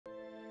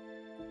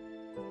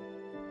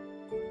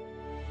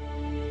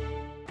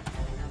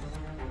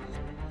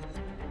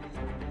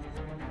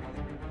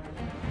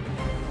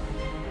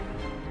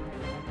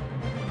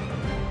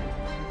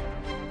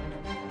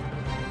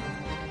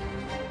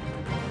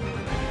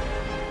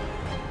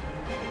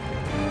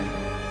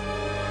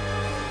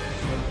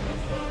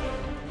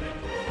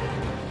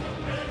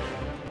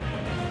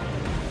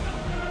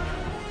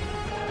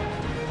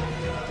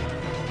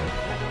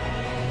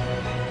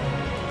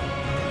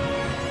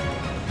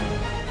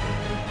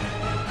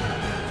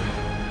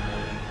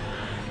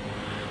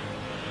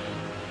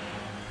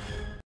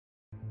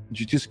Could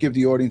you just give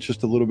the audience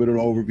just a little bit of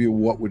an overview of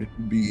what would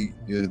be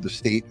the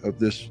state of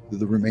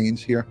the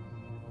remains here?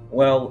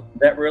 Well,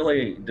 that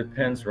really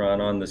depends, Ron,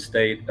 on the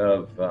state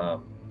of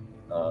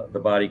the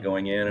body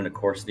going in, and of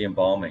course the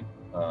embalming.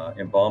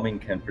 Embalming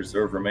can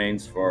preserve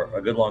remains for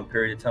a good long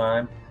period of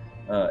time.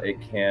 It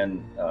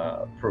can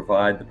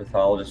provide the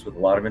pathologist with a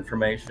lot of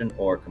information,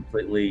 or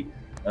completely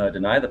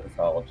deny the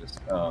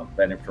pathologist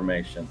that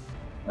information.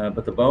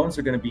 But the bones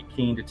are going to be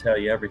keen to tell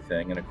you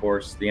everything. And of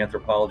course, the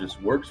anthropologist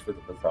works for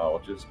the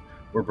pathologist.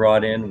 We're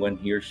brought in when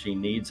he or she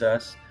needs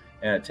us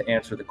to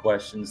answer the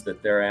questions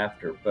that they're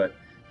after. But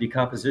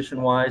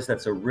decomposition-wise,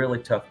 that's a really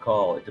tough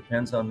call. It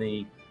depends on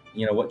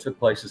what took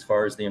place as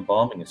far as the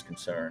embalming is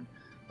concerned.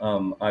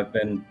 I've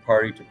been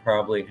party to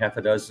probably half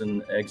a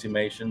dozen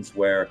exhumations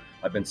where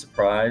I've been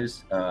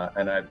surprised,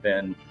 and I've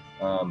been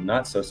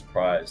not so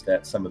surprised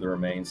at some of the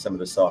remains, some of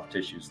the soft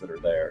tissues that are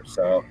there.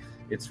 So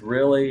it's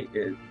really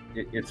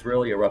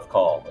a rough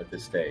call at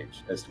this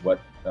stage as to what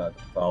the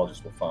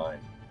pathologist will find.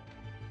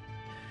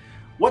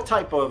 What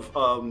type of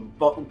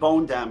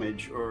bone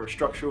damage or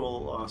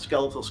skeletal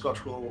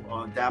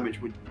structural damage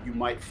you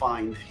might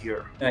find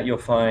here? You'll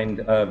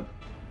find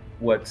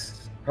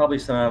what's probably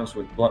synonymous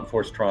with blunt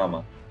force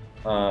trauma,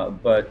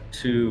 but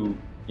to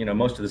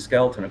most of the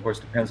skeleton, of course,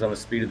 depends on the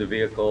speed of the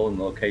vehicle and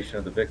the location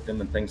of the victim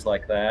and things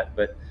like that.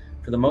 But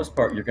for the most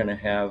part, you're going to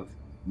have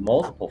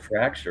multiple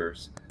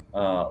fractures,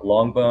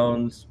 long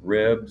bones,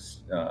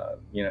 ribs,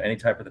 any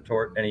type of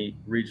any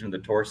region of the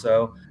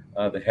torso.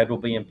 The head will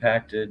be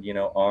impacted,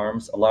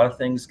 arms. A lot of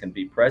things can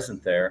be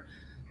present there.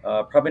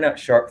 Probably not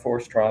sharp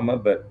force trauma,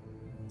 but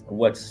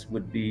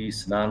would be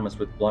synonymous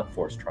with blunt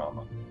force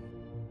trauma.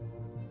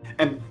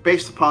 And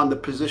based upon the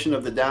position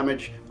of the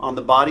damage on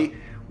the body,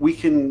 we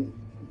can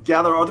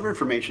gather other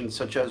information,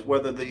 such as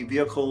whether the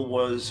vehicle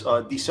was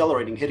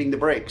decelerating, hitting the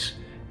brakes,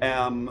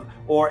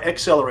 or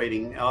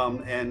accelerating,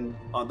 and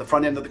the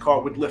front end of the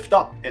car would lift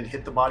up and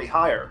hit the body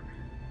higher.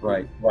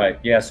 Right.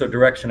 Yeah, so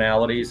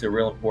directionality is a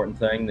real important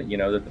thing that,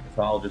 that the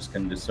pathologist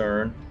can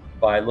discern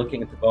by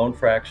looking at the bone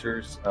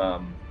fractures.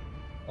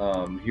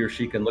 He or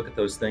she can look at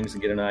those things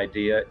and get an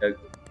idea.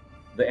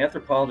 The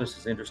anthropologist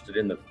is interested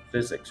in the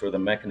physics or the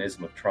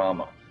mechanism of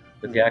trauma,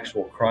 but the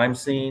actual crime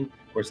scene,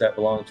 of course, that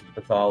belongs to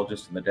the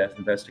pathologist and the death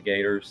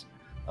investigators.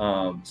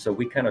 So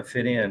we kind of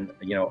fit in,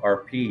 our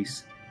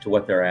piece to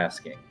what they're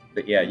asking.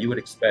 But yeah, you would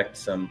expect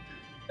some,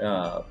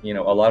 a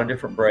lot of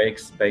different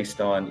breaks based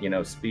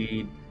on,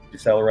 speed,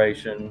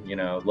 deceleration,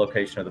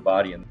 location of the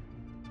body. And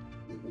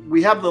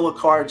we have the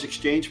Locard's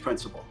exchange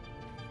principle.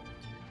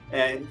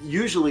 And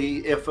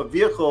usually if a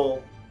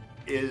vehicle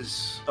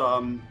is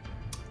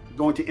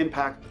going to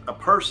impact a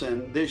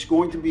person, there's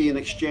going to be an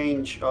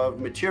exchange of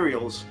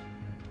materials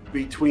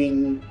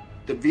between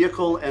the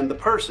vehicle and the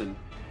person.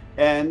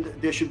 And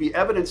there should be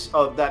evidence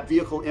of that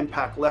vehicle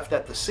impact left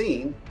at the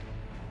scene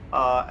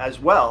as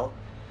well.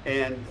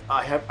 And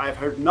I've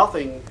heard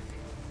nothing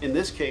in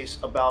this case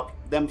about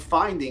them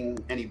finding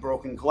any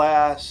broken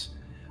glass,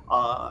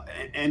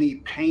 any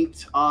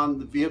paint on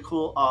the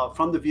vehicle,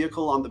 from the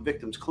vehicle on the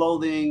victim's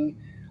clothing,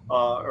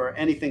 or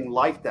anything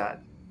like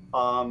that.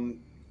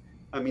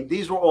 I mean,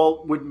 these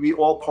would be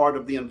all part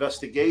of the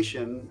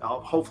investigation.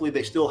 Hopefully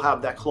they still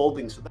have that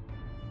clothing. So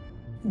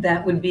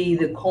that would be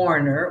the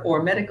coroner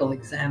or medical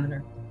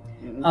examiner.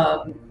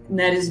 Mm-hmm. And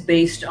that is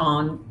based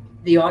on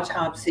the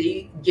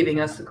autopsy giving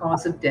us the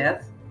cause of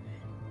death,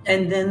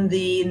 and then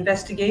the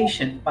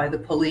investigation by the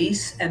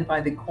police and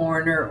by the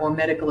coroner or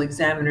medical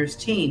examiner's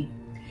team.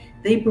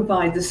 They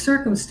provide the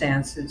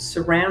circumstances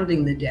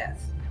surrounding the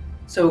death.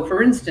 So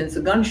for instance,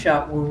 a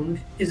gunshot wound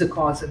is a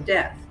cause of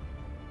death.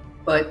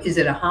 But is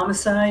it a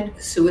homicide,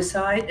 a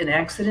suicide, an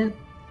accident?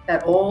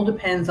 That all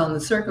depends on the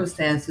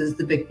circumstances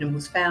the victim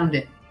was found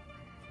in.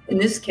 In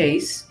this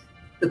case,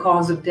 the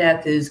cause of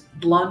death is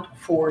blunt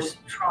force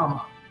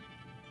trauma.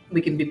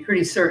 We can be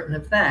pretty certain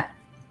of that.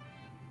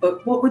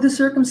 But what were the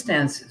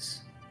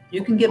circumstances?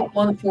 You can get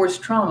blunt force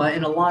trauma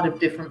in a lot of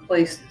different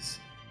places.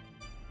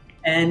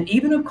 And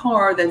even a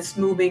car that's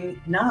moving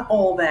not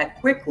all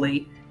that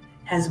quickly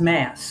has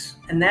mass.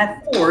 And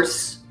that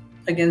force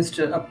against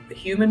a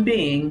human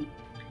being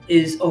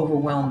is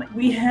overwhelming.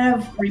 We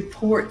have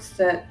reports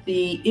that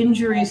the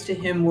injuries to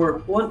him were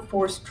blunt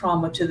force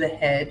trauma to the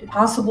head,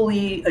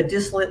 possibly a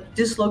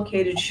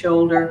dislocated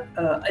shoulder,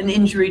 an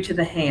injury to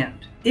the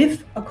hand.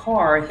 If a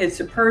car hits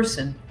a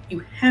person, you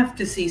have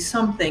to see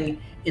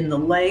something in the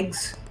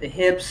legs, the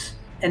hips,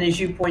 and as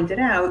you pointed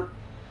out,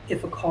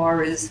 if a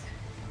car is,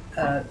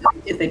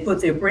 if they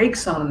put their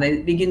brakes on and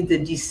they begin to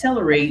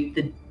decelerate,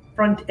 the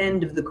front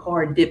end of the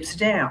car dips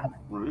down.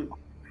 Right.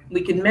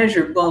 We can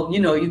measure, well,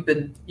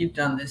 you've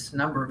done this a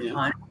number of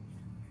times.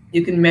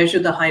 You can measure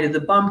the height of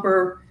the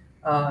bumper,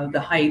 the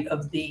height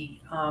of the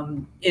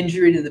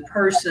injury to the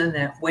person,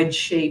 that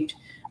wedge-shaped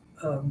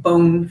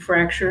bone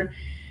fracture,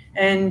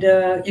 and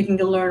you can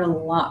learn a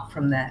lot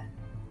from that.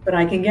 But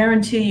I can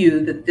guarantee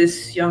you that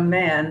this young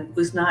man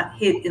was not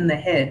hit in the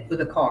head with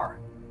a car.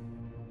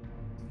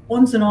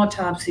 Once an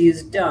autopsy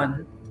is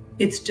done,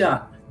 it's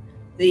done.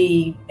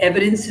 The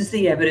evidence is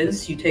the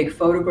evidence. You take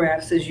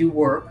photographs as you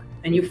work.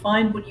 and you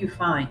find what you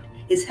find.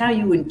 It's how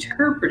you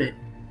interpret it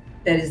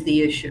that is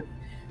the issue.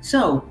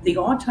 So the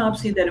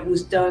autopsy that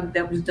was done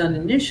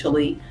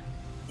initially,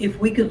 if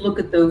we could look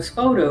at those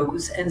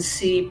photos and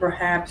see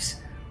perhaps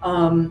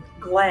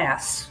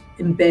glass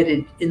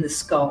embedded in the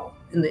skull,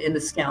 in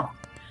the scalp,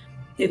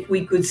 if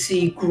we could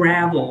see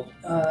gravel,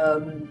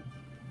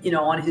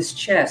 on his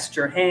chest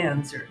or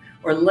hands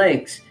or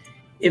legs,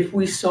 if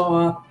we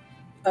saw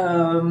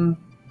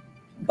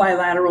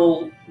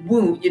bilateral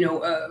wound,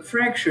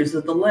 fractures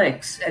of the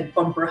legs at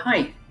bumper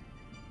height,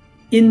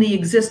 in the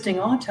existing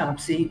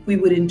autopsy, we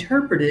would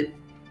interpret it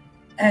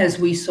as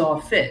we saw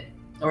fit,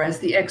 or as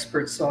the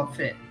experts saw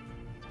fit.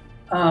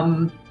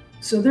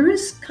 So there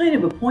is kind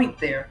of a point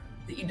there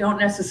that you don't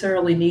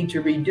necessarily need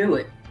to redo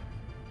it,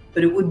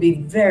 but it would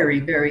be very,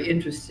 very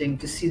interesting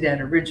to see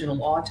that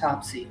original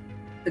autopsy.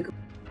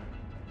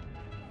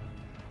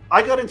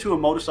 I got into a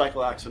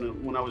motorcycle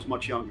accident when I was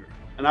much younger,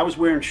 and I was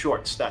wearing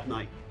shorts that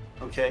night,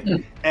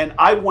 okay? And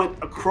I went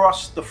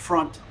across the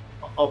front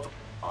of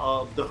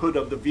the hood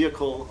of the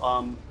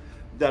vehicle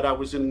that I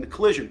was in the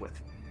collision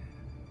with.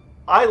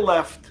 I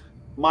left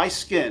my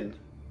skin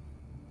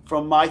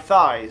from my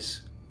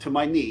thighs to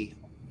my knee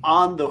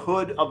on the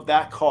hood of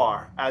that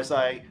car as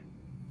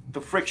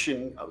the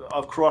friction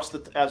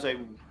as I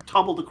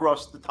tumbled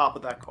across the top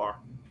of that car.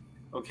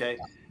 Okay.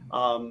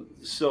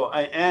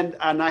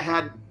 I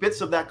had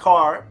bits of that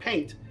car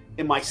paint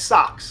in my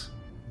socks.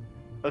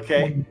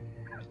 Okay.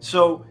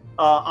 So,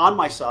 on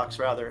my socks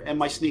rather, and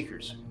my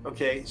sneakers.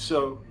 Okay.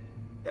 So,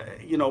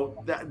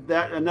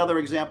 that another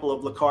example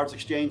of Lecard's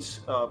exchange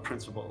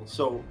principle.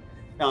 So,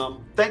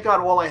 thank God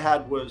all I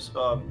had was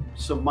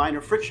some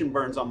minor friction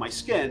burns on my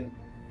skin,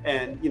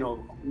 and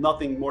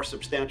nothing more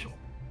substantial.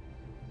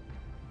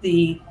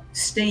 The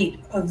state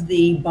of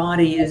the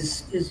body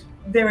is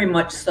very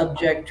much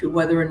subject to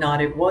whether or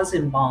not it was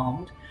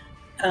embalmed,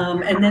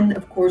 and then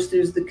of course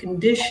there's the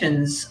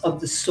conditions of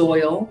the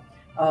soil.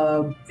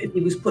 If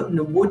he was put in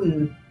a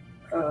wooden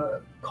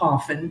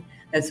coffin,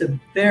 that's a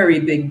very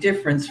big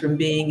difference from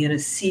being in a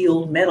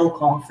sealed metal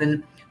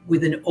coffin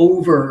with an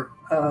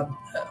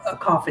a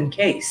coffin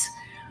case.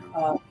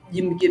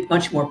 You get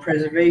much more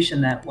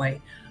preservation that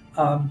way.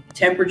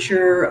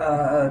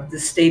 Temperature, the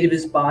state of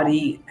his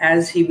body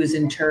as he was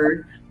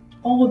interred,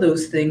 all of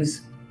those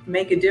things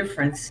make a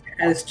difference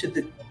as to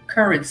the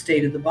current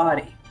state of the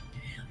body.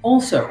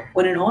 Also,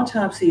 when an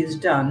autopsy is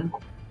done,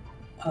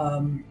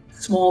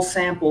 small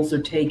samples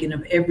are taken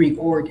of every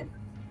organ.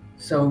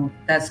 So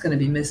that's going to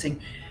be missing.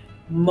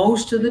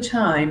 Most of the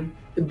time,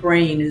 the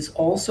brain is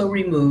also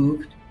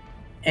removed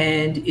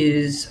and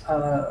is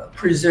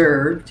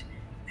preserved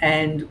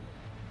and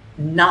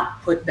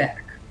not put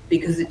back,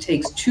 because it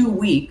takes 2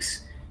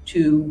 weeks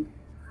to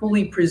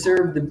fully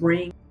preserve the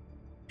brain.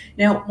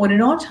 Now, when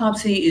an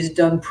autopsy is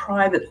done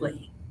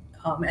privately,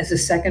 as a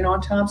second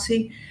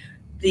autopsy,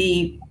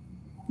 the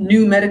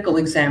new medical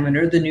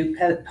examiner, the new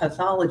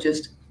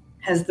pathologist,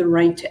 has the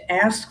right to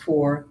ask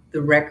for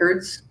the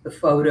records, the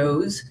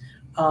photos,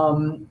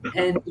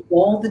 and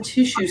all the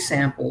tissue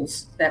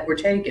samples that were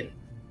taken.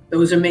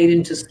 Those are made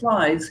into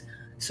slides,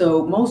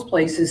 so most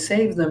places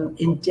save them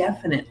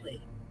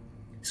indefinitely.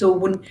 So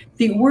when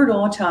the word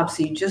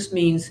autopsy just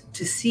means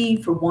to see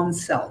for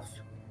oneself.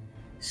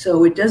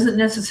 So it doesn't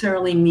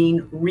necessarily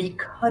mean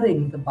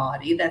recutting the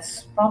body.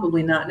 That's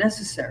probably not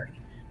necessary.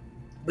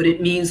 But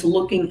it means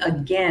looking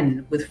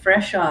again with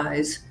fresh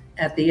eyes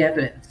at the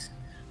evidence.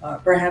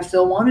 Perhaps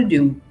they'll want to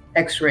do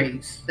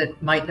x-rays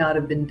that might not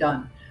have been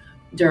done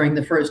during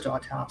the first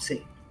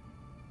autopsy.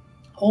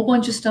 A whole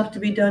bunch of stuff to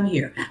be done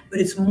here. But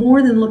it's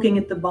more than looking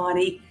at the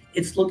body.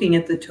 It's looking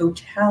at the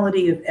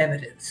totality of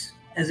evidence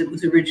as it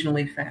was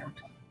originally found.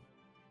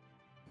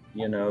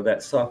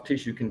 That soft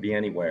tissue can be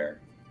anywhere.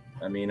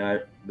 I mean,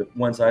 the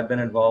ones I've been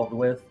involved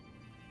with,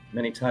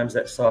 many times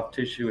that soft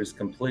tissue is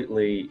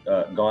completely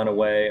gone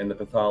away, and the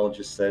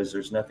pathologist says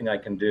there's nothing I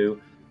can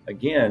do.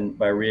 Again,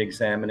 by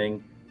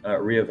re-examining,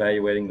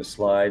 reevaluating the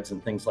slides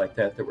and things like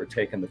that were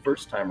taken the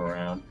first time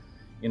around,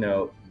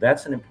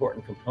 that's an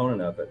important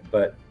component of it.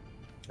 But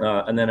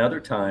and then other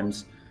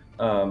times,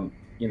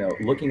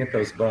 looking at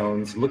those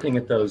bones, looking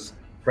at those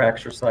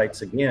fracture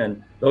sites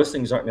again, those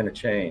things aren't going to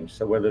change.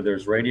 So whether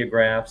there's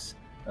radiographs,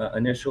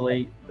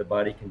 initially, the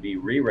body can be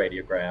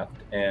re-radiographed,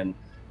 and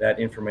that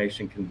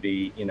information can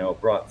be,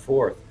 brought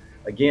forth.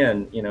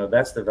 Again,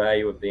 that's the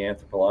value of the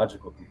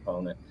anthropological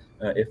component,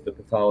 if the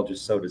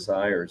pathologist so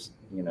desires,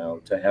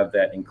 to have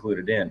that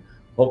included in.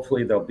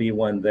 Hopefully there'll be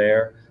one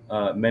there.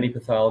 Many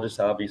pathologists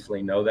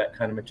obviously know that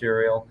kind of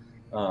material,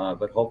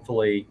 but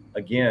hopefully,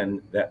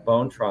 again, that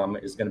bone trauma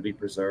is going to be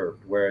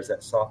preserved, whereas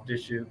that soft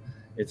tissue,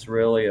 it's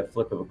really a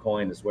flip of a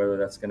coin as whether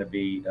that's going to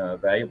be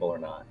valuable or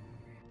not.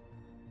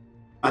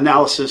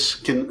 Analysis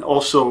can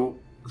also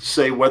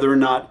say whether or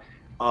not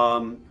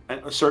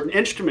a certain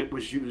instrument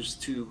was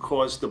used to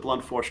cause the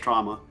blunt force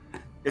trauma,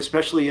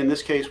 especially in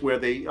this case where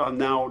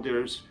now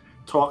there's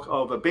talk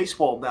of a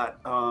baseball bat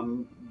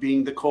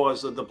being the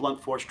cause of the blunt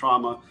force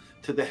trauma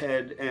to the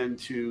head and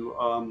to,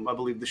 I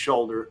believe, the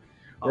shoulder.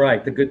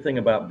 Right. The good thing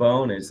about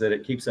bone is that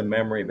it keeps a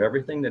memory of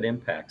everything that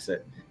impacts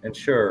it. And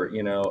sure,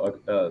 you know,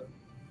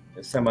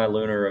 a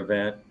semi-lunar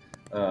event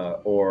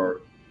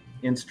or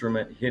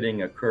instrument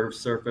hitting a curved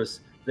surface,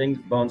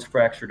 bones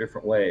fracture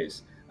different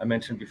ways. I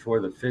mentioned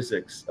before the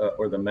physics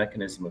or the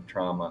mechanism of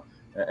trauma,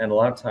 and a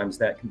lot of times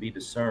that can be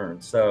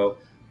discerned. So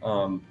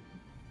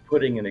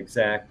putting an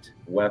exact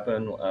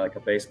weapon like a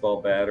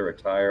baseball bat or a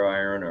tire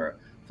iron or a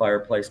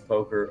fireplace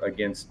poker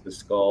against the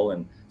skull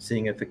and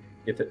seeing if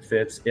it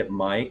fits, it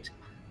might,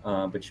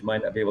 but you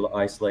might not be able to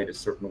isolate a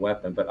certain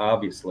weapon. But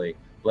obviously,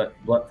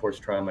 blunt force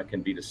trauma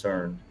can be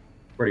discerned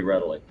pretty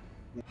readily.